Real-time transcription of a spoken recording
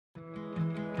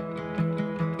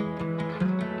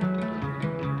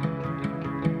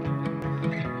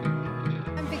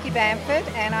Bamford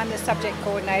and I'm the subject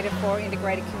coordinator for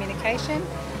integrated communication.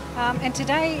 And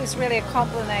today is really a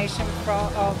culmination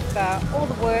of all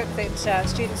the work that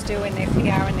students do in their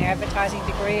PR and their advertising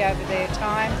degree over their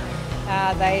time.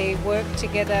 They work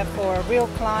together for a real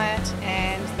client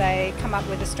and they come up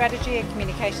with a strategy, a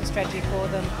communication strategy for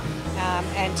them,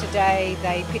 and today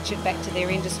they pitch it back to their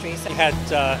industry. We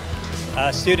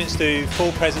had students do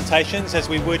full presentations as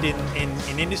we would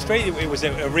in industry. It was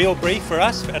a real brief for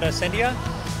us at Ascendia,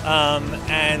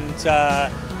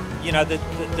 you know,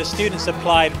 the students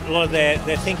applied a lot of their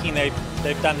thinking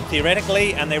they've done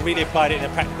theoretically, and they really applied it in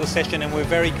a practical session, and were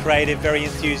very creative, very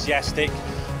enthusiastic,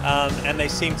 and they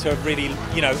seem to have really,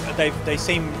 you know, they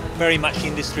seem very much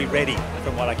industry ready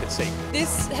from what I could see.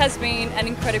 This has been an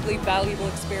incredibly valuable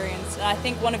experience, and I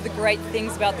think one of the great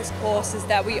things about this course is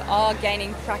that we are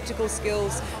gaining practical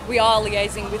skills. We are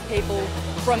liaising with people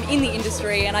from in the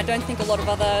industry, and I don't think a lot of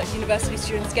other university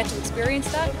students get to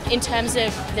experience that. In terms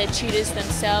of the tutors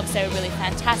themselves, they were really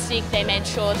fantastic. They made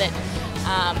sure that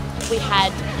we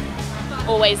had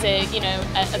always a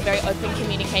very open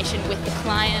communication with the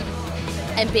client,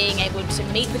 and being able to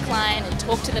meet the client and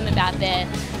talk to them about their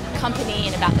company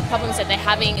and about the problems that they're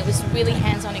having. It was really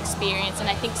hands-on experience, and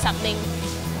I think something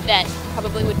that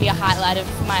probably would be a highlight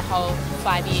of my whole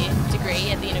 5-year degree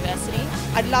at the university.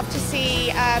 I'd love to see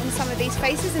some of these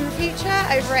faces in the future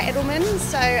over at Edelman,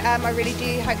 so I really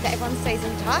do hope that everyone stays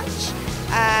in touch,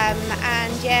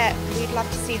 and yeah, we'd love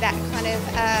to see that kind of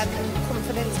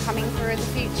confidence coming through in the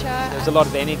future. There's a lot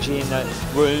of energy in the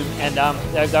room, and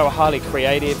they were highly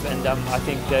creative, and I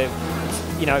think they're,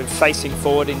 you know, facing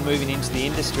forward and moving into the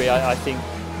industry. I think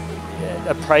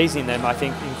appraising them, I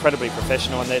think incredibly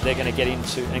professional, and they're going to get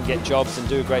into and get jobs and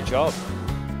do a great job.